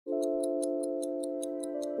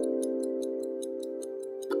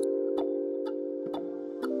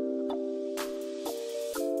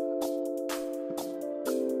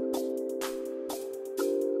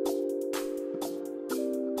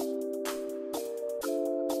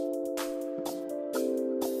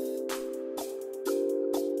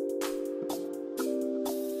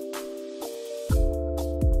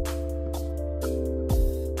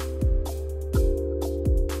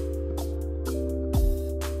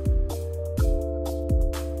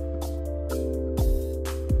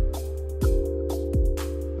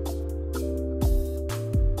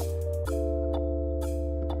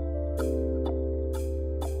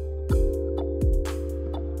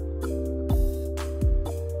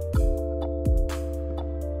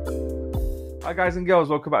Hi guys and girls,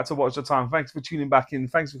 welcome back to Watch the Time. Thanks for tuning back in.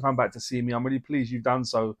 Thanks for coming back to see me. I'm really pleased you've done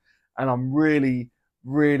so. And I'm really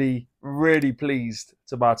pleased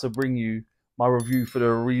to about to bring you my review for the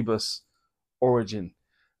Erebus Origin.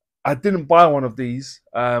 I didn't buy one of these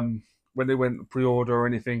when they went pre-order or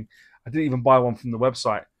anything. I didn't even buy one from the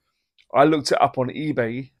website. I looked it up on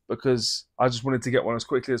eBay because I just wanted to get one as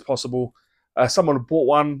quickly as possible. Someone had bought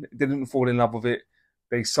one, didn't fall in love with it.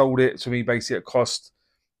 They sold it to me basically at cost.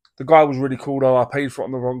 The guy was really cool though. I paid for it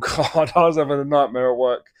on the wrong card. I was having a nightmare at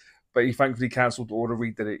work, but he thankfully cancelled the order,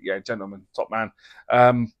 redid it. Yeah, gentleman, top man.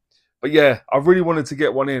 But yeah, I really wanted to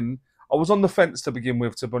get one in. I was on the fence to begin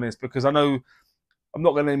with, to be honest, because I know, I'm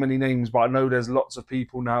not going to name any names, but I know there's lots of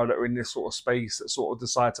people now that are in this sort of space that sort of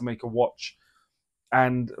decide to make a watch.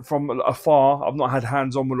 And from afar, I've not had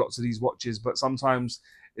hands-on with lots of these watches, but sometimes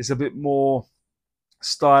it's a bit more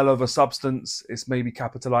style over substance. It's maybe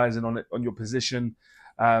capitalizing on it, on your position.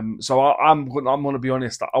 So I'm going to be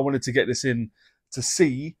honest. I wanted to get this in to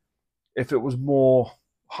see if it was more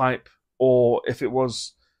hype, or if it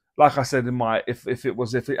was, like I said in my, if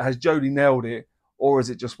it has Jody nailed it, or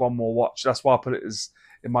is it just one more watch? That's why I put it as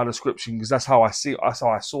in my description, because that's how I see it. That's how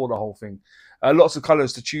I saw the whole thing. Lots of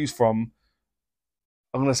colors to choose from.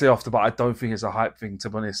 I'm going to say off the bat, I don't think it's a hype thing,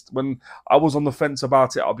 to be honest. When I was on the fence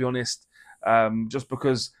about it, I'll be honest, just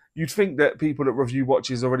because you'd think that people that review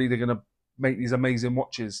watches already, they're going to make these amazing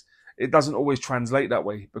watches. It doesn't always translate that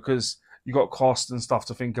way, because you got cost and stuff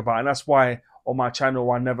to think about. And that's why on my channel,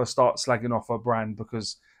 I never start slagging off a brand,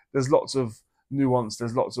 because there's lots of nuance,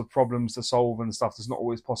 there's lots of problems to solve and stuff that's not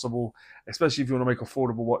always possible, especially if you want to make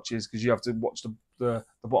affordable watches, because you have to watch the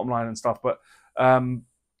bottom line and stuff. But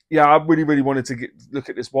yeah, I really wanted to look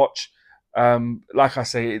at this watch. Like I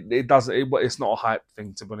say, it's not a hype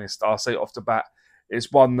thing, to be honest. I'll say it off the bat. It's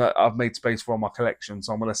one that I've made space for in my collection,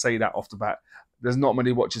 so I'm going to say that off the bat. There's not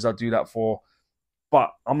many watches I do that for,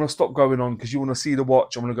 but I'm going to stop going on because you want to see the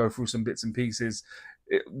watch. I'm going to go through some bits and pieces.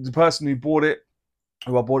 The person who bought it,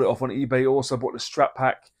 who I bought it off on eBay, also bought the strap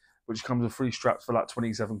pack, which comes with 3 straps for like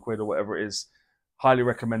 27 quid or whatever it is. Highly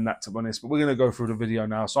recommend that, to be honest. But we're going to go through the video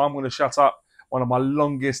now, so I'm going to shut up. One of my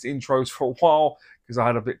longest intros for a while, because I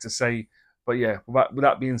had a bit to say. But yeah, with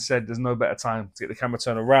that being said, there's no better time to get the camera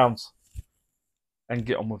turned around and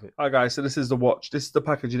get on with it. Hi guys, so this is the watch. This is the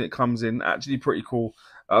packaging it comes in. Actually pretty cool.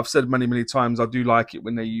 I've said many times I do like it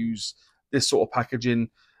when they use this sort of packaging.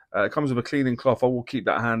 It comes with a cleaning cloth. I will keep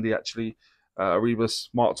that handy actually. Erebus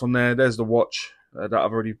marked on there. There's the watch that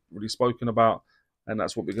I've already spoken about. And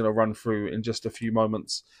that's what we're going to run through in just a few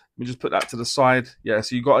moments. Let me just put that to the side. Yeah,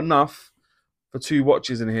 so you got enough for 2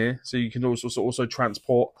 watches in here, so you can also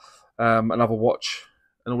transport another watch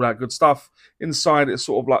and all that good stuff. Inside, it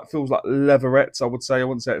sort of like feels like leatherettes, I would say. I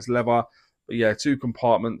wouldn't say it's leather, but yeah, 2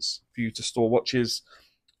 compartments for you to store watches.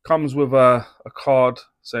 Comes with a card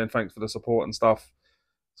saying thanks for the support and stuff,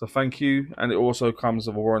 so thank you. And it also comes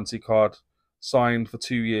with a warranty card signed for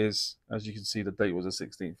 2 years. As you can see, the date was the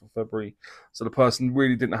 16th of February, so the person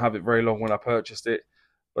really didn't have it very long when I purchased it.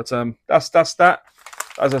 But that's that.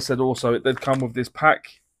 As I said, also, it did come with this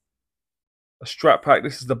pack, a strap pack.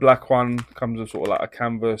 This is the black one. Comes with sort of like a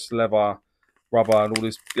canvas, leather, rubber, and all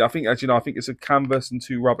this. Yeah, I think, as you know, I think it's a canvas and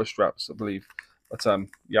 2 rubber straps, I believe. But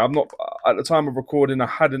yeah, I'm not, at the time of recording, I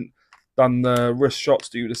hadn't done the wrist shots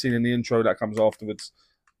that you would have seen in the intro that comes afterwards.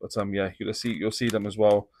 But yeah, you'll see them as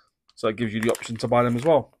well. So it gives you the option to buy them as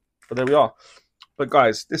well. But there we are. But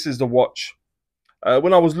guys, this is the watch.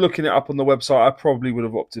 When I was looking it up on the website, I probably would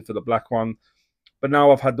have opted for the black one. But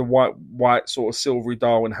now I've had the white sort of silvery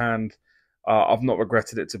dial in hand. I've not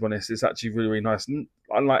regretted it, to be honest. It's actually really nice.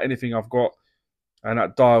 Unlike anything I've got. And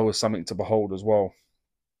that dial was something to behold as well.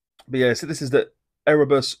 But yeah, so this is the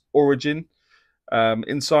Erebus Origin.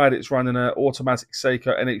 Inside, it's running an automatic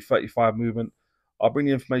Seiko N835 movement. I'll bring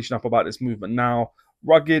the information up about this movement now.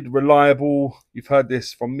 Rugged, reliable. You've heard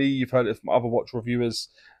this from me. You've heard it from other watch reviewers.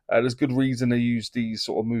 There's good reason they use these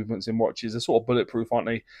sort of movements in watches. They're sort of bulletproof, aren't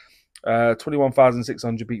they?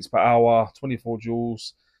 21,600 beats per hour, 24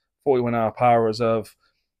 joules, 41-hour power reserve.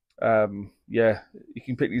 Yeah, you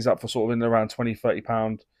can pick these up for sort of in around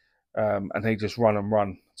 £20–30, and they just run and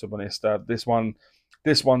run, to be honest. This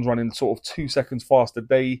one's running sort of 2 seconds faster a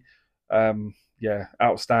day. Yeah,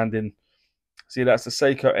 outstanding. See, that's the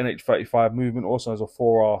Seiko NH35 movement. Also has a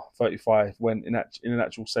 4R35 when in an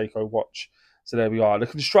actual Seiko watch. So there we are. The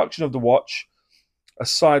construction of the watch,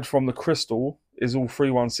 aside from the crystal, is all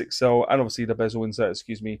 316L, and obviously the bezel insert,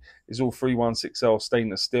 is all 316L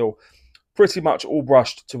stainless steel. Pretty much all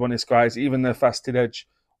brushed, to be honest, guys. Even the faceted edge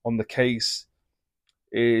on the case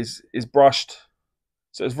is brushed.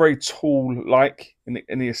 So it's very tool-like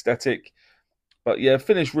in the aesthetic. But yeah,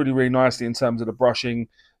 finished really, really nicely in terms of the brushing.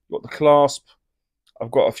 Got the clasp.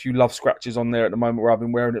 I've got a few love scratches on there at the moment where I've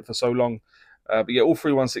been wearing it for so long. But yeah, all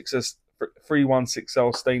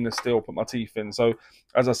 316L stainless steel, put my teeth in. So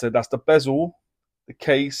as I said, that's the bezel, the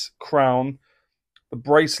case, crown, the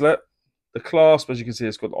bracelet, the clasp. As you can see,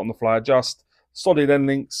 it's got the on-the-fly adjust, solid end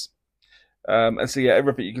links. And so yeah,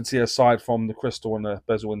 everything you can see aside from the crystal and the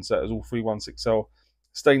bezel insert is all 316L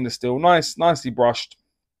stainless steel. Nicely brushed.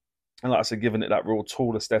 And like I said, giving it that real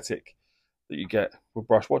tall aesthetic that you get with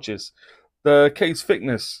brush watches. The case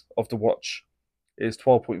thickness of the watch is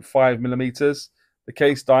 12.5 millimeters. The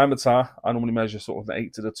case diameter, I normally measure sort of the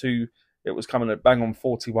 8 to the 2. It was coming at bang on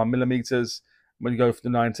 41 millimeters. When you go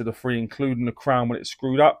from the 9 to the 3, including the crown when it's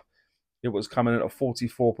screwed up, it was coming at a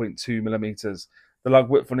 44.2 millimeters. The lug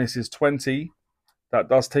width on this is 20. That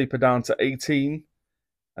does taper down to 18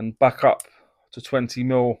 and back up to 20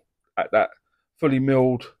 mil at that fully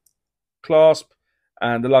milled clasp,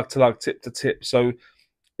 and the lug to lug, tip to tip. So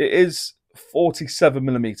it is 47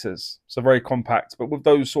 millimeters, so very compact, but with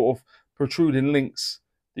those sort of protruding links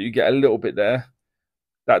that you get a little bit there,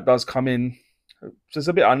 that does come in. So it's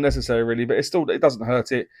a bit unnecessary really, but it doesn't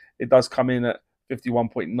hurt it. It does come in at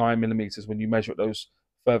 51.9 millimeters when you measure at those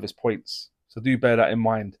furthest points. So do bear that in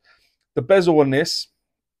mind. The bezel on this,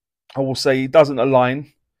 I will say, doesn't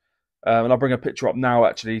align. And I'll bring a picture up now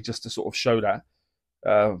actually just to sort of show that.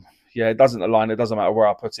 Yeah, it doesn't align. It doesn't matter where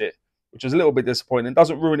I put it, which is a little bit disappointing. It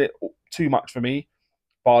doesn't ruin it too much for me,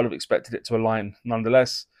 but I'd have expected it to align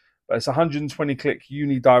nonetheless. But it's 120 click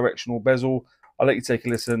unidirectional bezel. I'll let you take a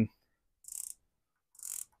listen.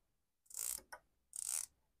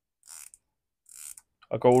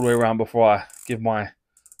 I'll go all the way around before I give my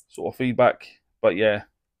sort of feedback. But yeah,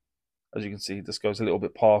 as you can see, this goes a little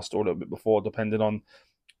bit past or a little bit before, depending on.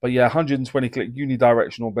 But yeah, 120 click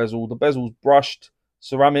unidirectional bezel. The bezel's brushed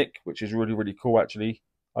ceramic, which is really, really cool actually.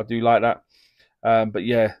 I do like that. But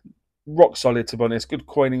yeah, rock solid to be honest. Good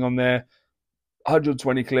coining on there.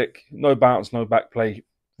 120 click, no bounce, no back play.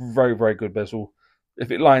 Very, very good bezel. If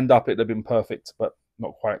it lined up, it'd have been perfect, but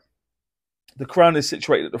not quite. The crown is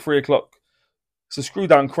situated at the 3 o'clock. It's a screw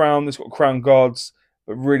down crown. It's got crown guards,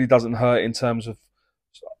 but really doesn't hurt in terms of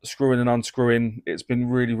screwing and unscrewing. It's been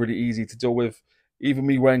really, really easy to deal with. Even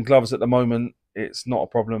me wearing gloves at the moment, it's not a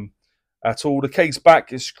problem at all. The case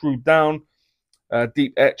back is screwed down,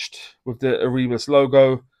 deep etched with the Erebus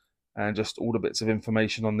logo, and just all the bits of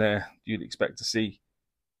information on there you'd expect to see.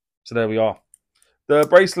 So there we are. The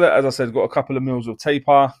bracelet, as I said, got a couple of mils of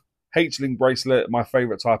taper. H-link bracelet, my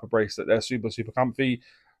favorite type of bracelet. They're super, super comfy.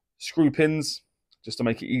 Screw pins, just to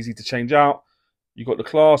make it easy to change out. You've got the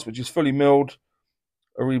clasp, which is fully milled.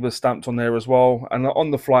 Erebus stamped on there as well. And an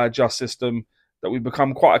on-the-fly adjust system that we've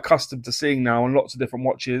become quite accustomed to seeing now on lots of different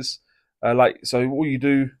watches. So all you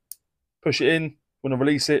do, push it in, want to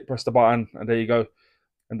release it, press the button, and there you go.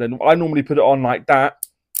 And then I normally put it on like that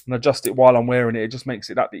and adjust it while I'm wearing it. It just makes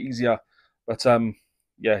it that bit easier. But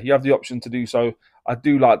yeah, you have the option to do so. I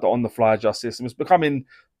do like the on-the-fly adjust system. It's becoming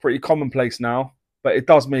pretty commonplace now, but it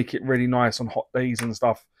does make it really nice on hot days and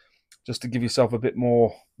stuff, just to give yourself a bit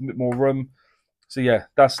more room. So yeah,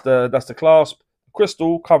 that's the clasp. The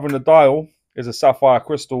crystal covering the dial is a sapphire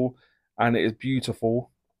crystal, and it is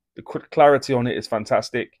beautiful. The clarity on it is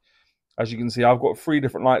fantastic. As you can see, I've got 3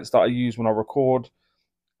 different lights that I use when I record,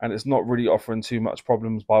 and it's not really offering too much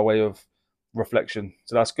problems by way of reflection.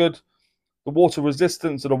 So that's good. The water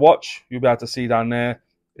resistance of the watch, you'll be able to see down there,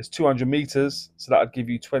 is 200 meters. So that would give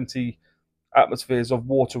you 20 atmospheres of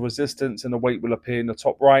water resistance, and the weight will appear in the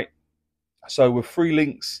top right. So with 3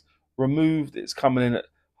 links removed, it's coming in at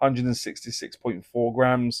 166.4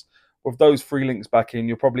 grams. With those 3 links back in,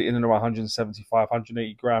 you're probably in and around 175,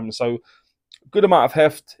 180 grams. So good amount of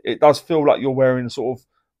heft. It does feel like you're wearing sort of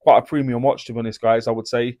quite a premium watch, to be honest, guys, I would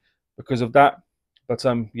say, because of that. But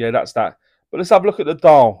yeah, that's that. But let's have a look at the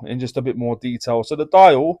dial in just a bit more detail. So the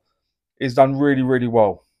dial is done really, really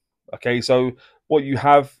well. Okay, so what you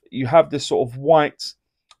have this sort of white,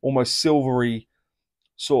 almost silvery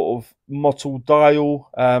sort of mottled dial.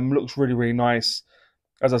 Looks really, really nice.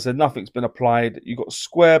 As I said, nothing's been applied. You've got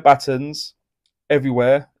square battens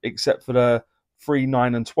everywhere except for the 3,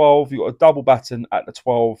 9, and 12. You've got a double batten at the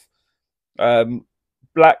 12.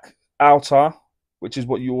 Black outer, which is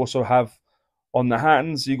what you also have on the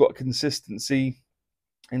hands. You've got consistency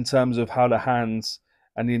in terms of how the hands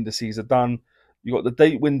and the indices are done. You've got the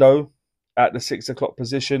date window at the 6 o'clock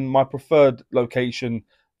position. My preferred location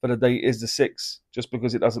for the date is the 6, just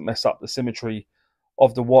because it doesn't mess up the symmetry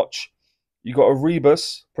of the watch. You've got a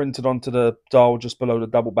Erebus printed onto the dial just below the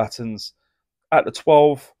double battens at the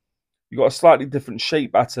 12. You've got a slightly different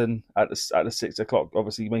shape batten at the 6 o'clock,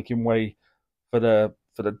 obviously making way for the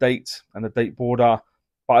date and the date border.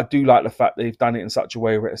 But I do like the fact they've done it in such a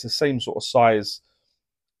way where it's the same sort of size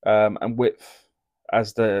and width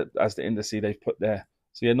as the indice they've put there.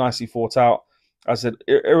 So yeah, nicely thought out. As I said,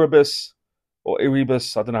 Erebus or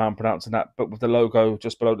Erebus, I don't know how I'm pronouncing that, but with the logo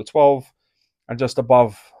just below the 12 and just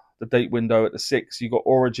above the date window at the 6, you got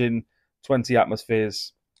Origin 20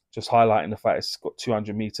 atmospheres, just highlighting the fact it's got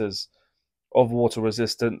 200 meters of water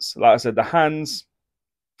resistance. Like I said, the hands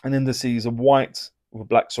and indices are white with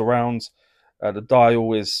black surrounds. The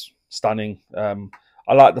dial is stunning.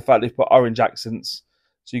 I like the fact they've put orange accents.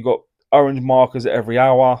 So you've got orange markers at every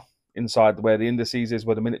hour inside where the indices is,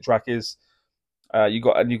 where the minute track is. You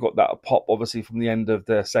got that pop obviously from the end of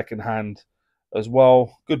the second hand as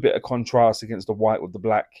well. Good bit of contrast against the white with the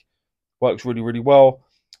black. Works really, really well.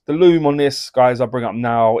 The loom on this, guys, I bring up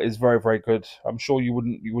now is very, very good. I'm sure you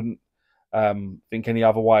wouldn't think any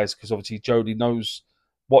otherwise, because obviously Jody knows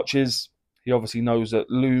watches. He obviously knows that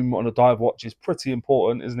loom on a dive watch is pretty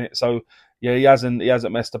important, isn't it? So yeah, he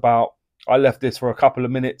hasn't messed about. I left this for a couple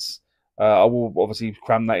of minutes. I will obviously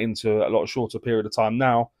cram that into a lot shorter period of time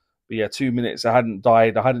now. But yeah, 2 minutes. I hadn't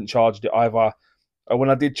died. I hadn't charged it either. When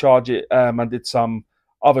I did charge it, I did some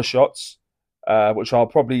other shots, which I'll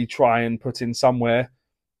probably try and put in somewhere.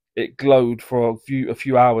 It glowed for a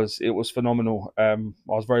few hours. It was phenomenal. I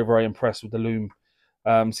was very, very impressed with the loom.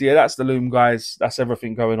 So yeah, that's the loom, guys. That's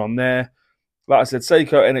everything going on there. Like I said,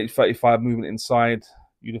 Seiko NH35 movement inside.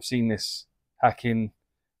 You'd have seen this hacking,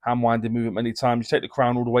 hand-winding movement many times. You take the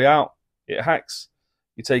crown all the way out, it hacks.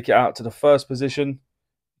 You take it out to the first position.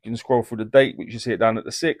 You can scroll through the date, which you see it down at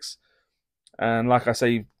the 6. And like I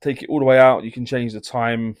say, take it all the way out. You can change the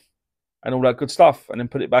time and all that good stuff, and then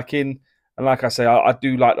put it back in. And like I say, I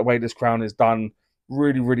do like the way this crown is done.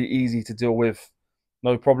 Really, really easy to deal with.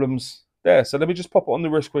 No problems there. So let me just pop it on the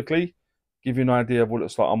wrist quickly. Give you an idea of what it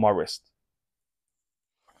looks like on my wrist.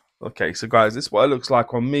 Okay, so guys, this is what it looks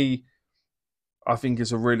like on me. I think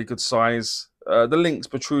it's a really good size. The link's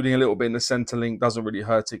protruding a little bit in the center link. Doesn't really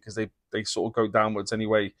hurt it because they sort of go downwards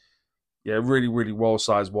anyway. Yeah, really, really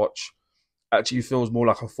well-sized watch. Actually feels more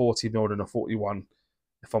like a 40mm than a 41,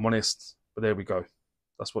 if I'm honest. But there we go.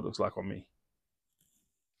 That's what it looks like on me.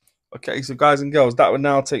 Okay, so guys and girls, that would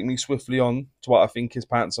now take me swiftly on to what I think is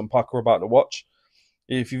pants and Pukka about the watch.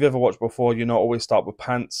 If you've ever watched before, you know I always start with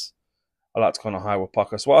pants. I like to kind of high with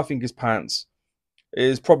Pukka. So what I think is pants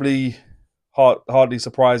is probably hardly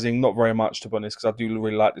surprising, not very much to be honest, because I do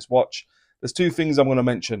really like this watch. There's two things I'm going to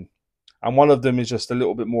mention, and one of them is just a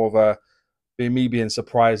little bit more of a me being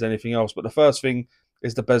surprised than anything else. But the first thing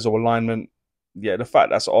is the bezel alignment. Yeah, the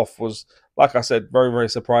fact that's off was, like I said, very, very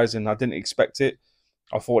surprising. I didn't expect it.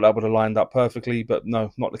 I thought that would have lined up perfectly, but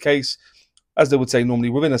no, not the case. As they would say normally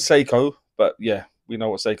within a Seiko, but yeah, we know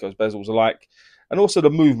what Seiko's bezels are like. And also the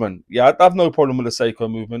movement. Yeah, I have no problem with the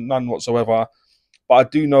Seiko movement, none whatsoever. But I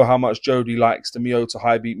do know how much Jody likes the Miyota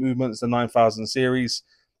high beat movements, the 9000 series.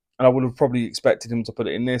 And I would have probably expected him to put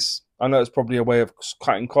it in this. I know it's probably a way of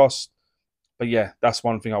cutting costs. But yeah, that's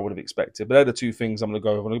one thing I would have expected. But they're the two things I'm going to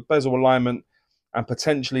go over. The bezel alignment and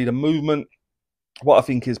potentially the movement. What I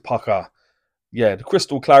think is Pukka. Yeah, the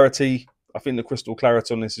crystal clarity. I think the crystal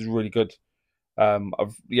clarity on this is really good.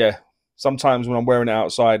 Yeah, sometimes when I'm wearing it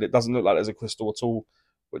outside, it doesn't look like there's a crystal at all,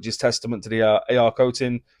 which is testament to the AR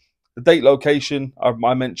coating. The date location,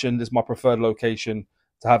 I mentioned, is my preferred location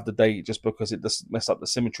to have the date, just because it doesn't mess up the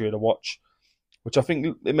symmetry of the watch, which I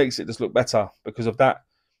think it makes it just look better because of that.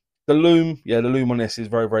 The loom, yeah, the loom on this is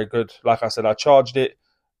very, very good. Like I said, I charged it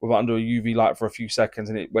with under a UV light for a few seconds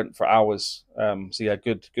and it went for hours. So yeah,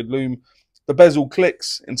 good loom. The bezel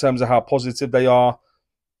clicks in terms of how positive they are.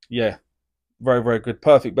 Yeah, very, very good.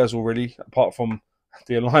 Perfect bezel, really, apart from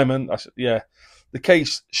the alignment. Yeah, the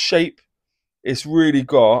case shape, it's really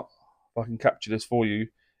got, if I can capture this for you,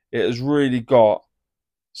 it has really got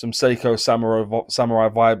some Seiko samurai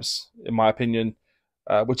vibes, in my opinion,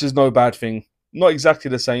 which is no bad thing. Not exactly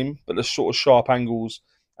the same, but the sort of sharp angles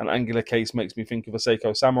and angular case makes me think of a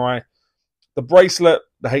Seiko Samurai. The bracelet,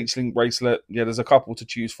 the H-Link bracelet, yeah, there's a couple to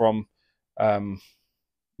choose from.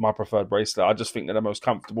 My preferred bracelet. I just think they're the most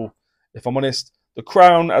comfortable, if I'm honest. The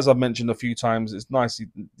crown, as I've mentioned a few times, is nicely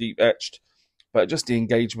deep etched, but just the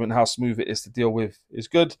engagement, how smooth it is to deal with, is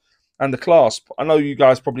good. And the clasp, I know you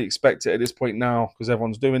guys probably expect it at this point now because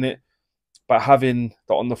everyone's doing it. But having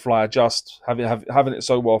the on-the-fly adjust, having it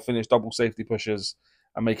so well finished, double safety pushers,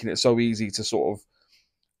 and making it so easy to sort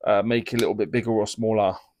of make it a little bit bigger or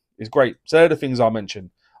smaller is great. So they're the things I mentioned.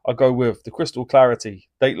 I'll go with the crystal clarity,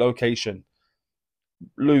 date location,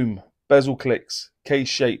 loom, bezel clicks, case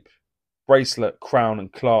shape, bracelet, crown,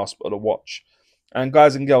 and clasp of the watch. And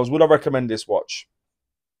guys and girls, would I recommend this watch?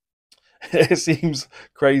 It seems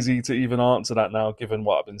crazy to even answer that now, given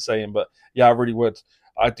what I've been saying. But yeah, I really would.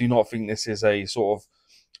 I do not think this is a sort of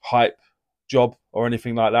hype job or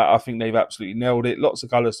anything like that. I think they've absolutely nailed it. Lots of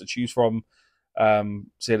colours to choose from. So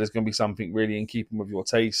yeah, there's going to be something really in keeping with your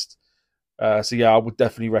taste. So yeah, I would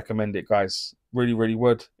definitely recommend it, guys. Really, really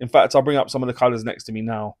would. In fact, I'll bring up some of the colours next to me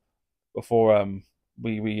now before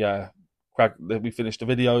we finish the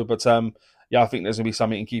video. But yeah, I think there's going to be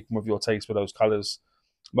something in keeping with your taste with those colours.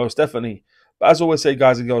 Most definitely. But as always say,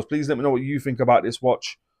 guys and girls, please let me know what you think about this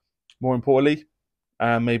watch. More importantly,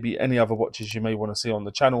 and maybe any other watches you may want to see on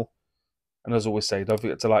the channel. And as always say, don't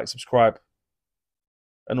forget to like, subscribe,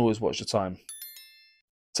 and always watch the time.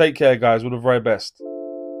 Take care, guys. All the very best.